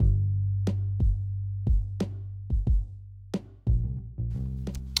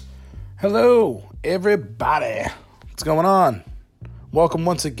Hello, everybody. What's going on? Welcome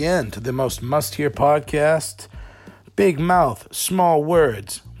once again to the most must-hear podcast. Big mouth, small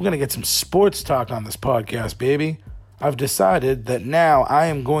words. We're going to get some sports talk on this podcast, baby. I've decided that now I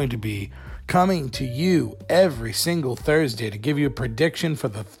am going to be coming to you every single Thursday to give you a prediction for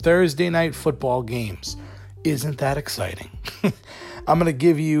the Thursday night football games. Isn't that exciting? I'm going to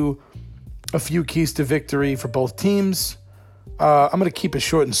give you a few keys to victory for both teams. I'm going to keep it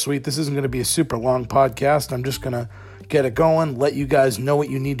short and sweet. This isn't going to be a super long podcast. I'm just going to get it going, let you guys know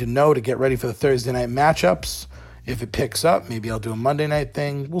what you need to know to get ready for the Thursday night matchups. If it picks up, maybe I'll do a Monday night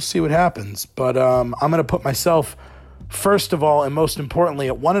thing. We'll see what happens. But I'm going to put myself, first of all, and most importantly,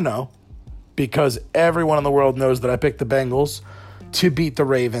 at 1-0, because everyone in the world knows that I picked the Bengals to beat the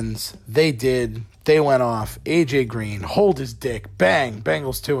Ravens. They did. They went off. AJ Green, hold his dick, bang,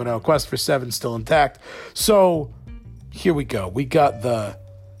 Bengals 2-0. Quest for 7 still intact. So here we go. We got the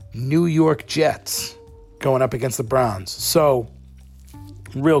New York Jets going up against the Browns. So,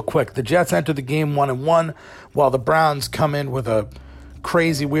 real quick, the Jets enter the game 1-1, while the Browns come in with a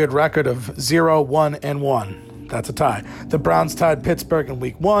crazy, weird record of 0-1-1. That's a tie. The Browns tied Pittsburgh in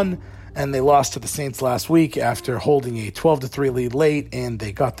Week 1, and they lost to the Saints last week after holding a 12-3 lead late, and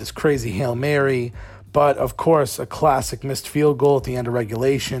they got this crazy Hail Mary. But, of course, a classic missed field goal at the end of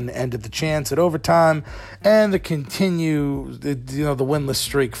regulation ended the chance at overtime, and the winless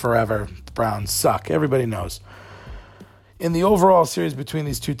streak forever. The Browns suck. Everybody knows. In the overall series between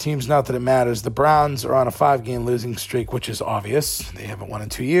these two teams, not that it matters, the Browns are on a 5-game losing streak, which is obvious. They haven't won in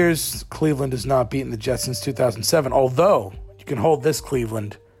 2 years. Cleveland has not beaten the Jets since 2007, although you can hold this,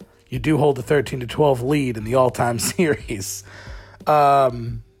 Cleveland. You do hold a 13-12 lead in the all-time series.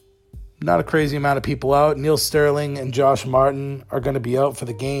 Not a crazy amount of people out. Neil Sterling and Josh Martin are going to be out for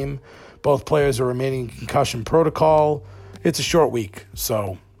the game. Both players are remaining in concussion protocol. It's a short week,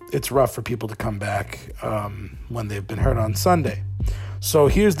 so it's rough for people to come back when they've been hurt on Sunday. So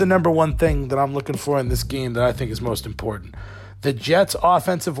here's the number one thing that I'm looking for in this game that I think is most important. The Jets'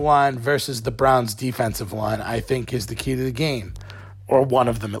 offensive line versus the Browns' defensive line, I think, is the key to the game, or one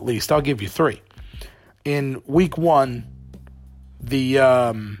of them at least. I'll give you 3. In Week 1,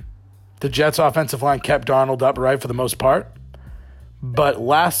 the Jets' offensive line kept Darnold upright for the most part, but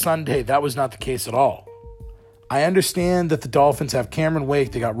last Sunday, that was not the case at all. I understand that the Dolphins have Cameron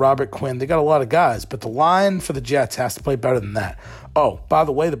Wake, they got Robert Quinn, they got a lot of guys, but the line for the Jets has to play better than that. Oh, by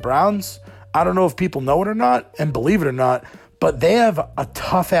the way, the Browns, I don't know if people know it or not, and believe it or not, but they have a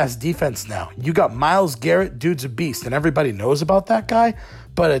tough-ass defense now. You got Myles Garrett, dude's a beast, and everybody knows about that guy,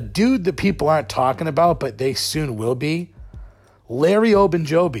 but a dude that people aren't talking about, but they soon will be, Larry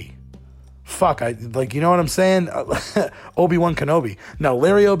Ogunjobi. You know what I'm saying? Obi-Wan Kenobi. No,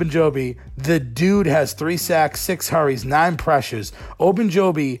 Larry Ogunjobi, the dude has 3 sacks, 6 hurries, 9 pressures.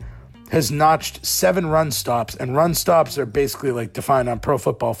 Ogunjobi has notched 7 run stops, and run stops are basically defined on Pro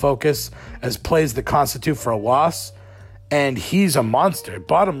Football Focus as plays that constitute for a loss, and he's a monster.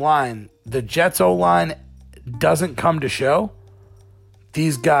 Bottom line, the Jets O-line doesn't come to show.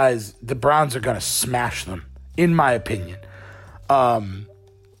 These guys, the Browns are going to smash them, in my opinion.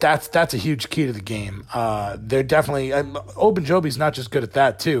 That's a huge key to the game. They're definitely Ogunjobi's not just good at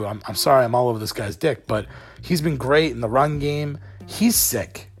that too. I'm sorry, I'm all over this guy's dick, but he's been great in the run game. He's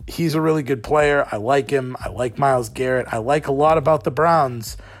sick. He's a really good player. I like him. I like Myles Garrett. I like a lot about the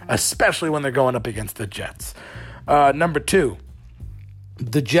Browns, especially when they're going up against the Jets. Number 2,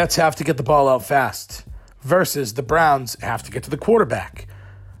 the Jets have to get the ball out fast versus the Browns have to get to the quarterback.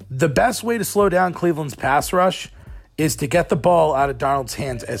 The best way to slow down Cleveland's pass rush is to get the ball out of Darnold's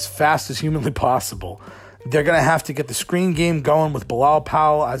hands as fast as humanly possible. They're going to have to get the screen game going with Bilal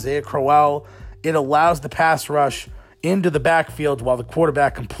Powell, Isaiah Crowell. It allows the pass rush into the backfield while the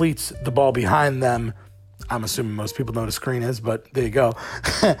quarterback completes the ball behind them. I'm assuming most people know what a screen is, but there you go.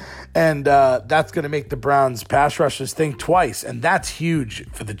 And that's going to make the Browns pass rushers think twice, and that's huge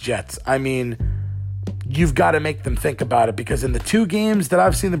for the Jets. I mean, you've got to make them think about it, because in the 2 games that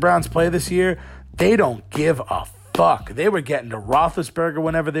I've seen the Browns play this year, they don't give a fuck. They were getting to Roethlisberger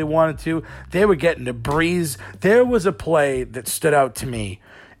whenever they wanted to. They were getting to Breeze. There was a play that stood out to me.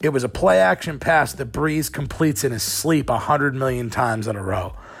 It was a play-action pass that Breeze completes in his sleep 100 million times in a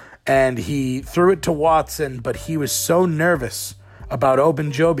row. And he threw it to Watson, but he was so nervous about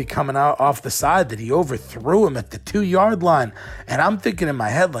Ogunjobi coming out off the side that he overthrew him at the 2-yard line. And I'm thinking in my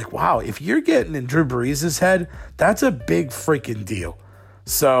head, wow, if you're getting in Drew Brees' head, that's a big freaking deal.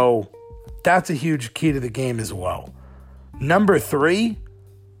 So that's a huge key to the game as well. Number 3,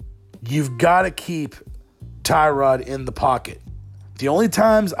 you've got to keep Tyrod in the pocket. The only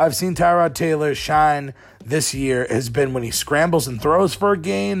times I've seen Tyrod Taylor shine this year has been when he scrambles and throws for a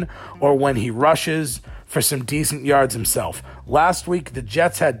gain or when he rushes for some decent yards himself. Last week, the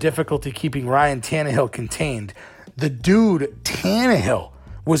Jets had difficulty keeping Ryan Tannehill contained. The dude, Tannehill,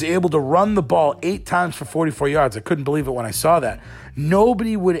 was able to run the ball 8 times for 44 yards. I couldn't believe it when I saw that.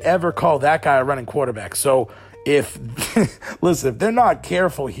 Nobody would ever call that guy a running quarterback. So if they're not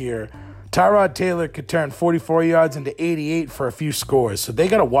careful here, Tyrod Taylor could turn 44 yards into 88 for a few scores. So they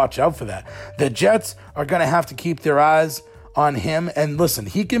got to watch out for that. The Jets are going to have to keep their eyes on him. And listen,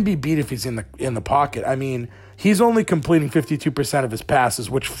 he can be beat if he's in the pocket. I mean, he's only completing 52% of his passes,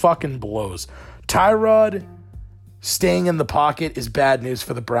 which fucking blows. Tyrod staying in the pocket is bad news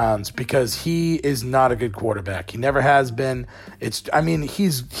for the Browns because he is not a good quarterback. He never has been.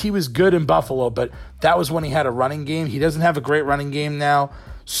 He was good in Buffalo, but that was when he had a running game. He doesn't have a great running game now.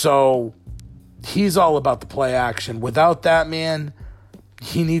 So he's all about the play action. Without that, man,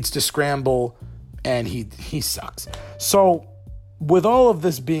 he needs to scramble, and he sucks. So with all of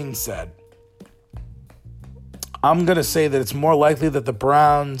this being said, I'm going to say that it's more likely that the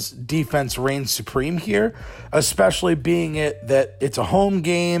Browns defense reigns supreme here, especially being that it's a home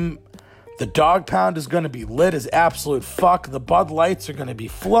game. The dog pound is going to be lit as absolute fuck. The Bud Lights are going to be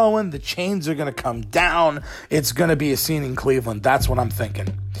flowing. The chains are going to come down. It's going to be a scene in Cleveland. That's what I'm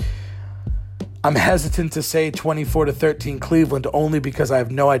thinking. I'm hesitant to say 24-13 Cleveland only because I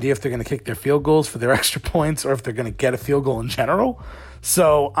have no idea if they're going to kick their field goals for their extra points or if they're going to get a field goal in general.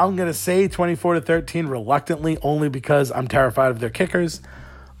 So I'm going to say 24-13 reluctantly only because I'm terrified of their kickers.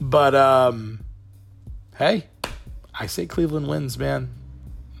 But, hey, I say Cleveland wins, man.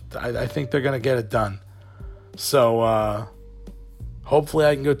 I think they're going to get it done. So, hopefully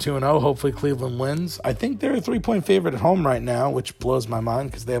I can go 2-0. Hopefully Cleveland wins. I think they're a 3-point favorite at home right now, which blows my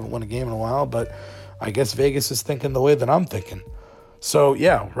mind because they haven't won a game in a while. But I guess Vegas is thinking the way that I'm thinking. So,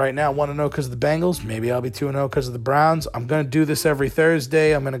 yeah, right now 1-0 because of the Bengals. Maybe I'll be 2-0 because of the Browns. I'm going to do this every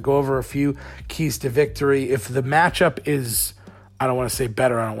Thursday. I'm going to go over a few keys to victory. If the matchup is, I don't want to say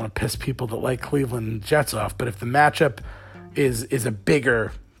better. I don't want to piss people that like Cleveland Jets off. But if the matchup is a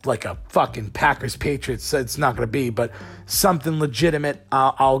bigger, like a fucking Packers-Patriots, it's not going to be, but something legitimate,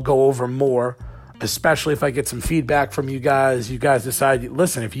 I'll go over more, especially if I get some feedback from you guys. You guys decide,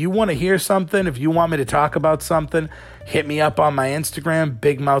 listen, if you want to hear something, if you want me to talk about something, hit me up on my Instagram,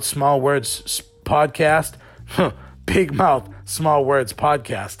 Big Mouth Small Words Podcast. Big Mouth Small Words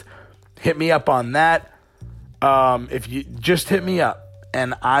Podcast. Hit me up on that. If you just hit me up,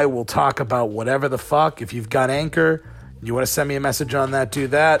 and I will talk about whatever the fuck. If you've got Anchor, you want to send me a message on that, do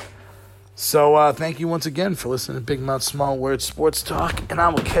that. So thank you once again for listening to Big Mouth Small Words Sports Talk, and I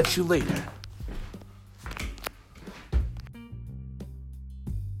will catch you later.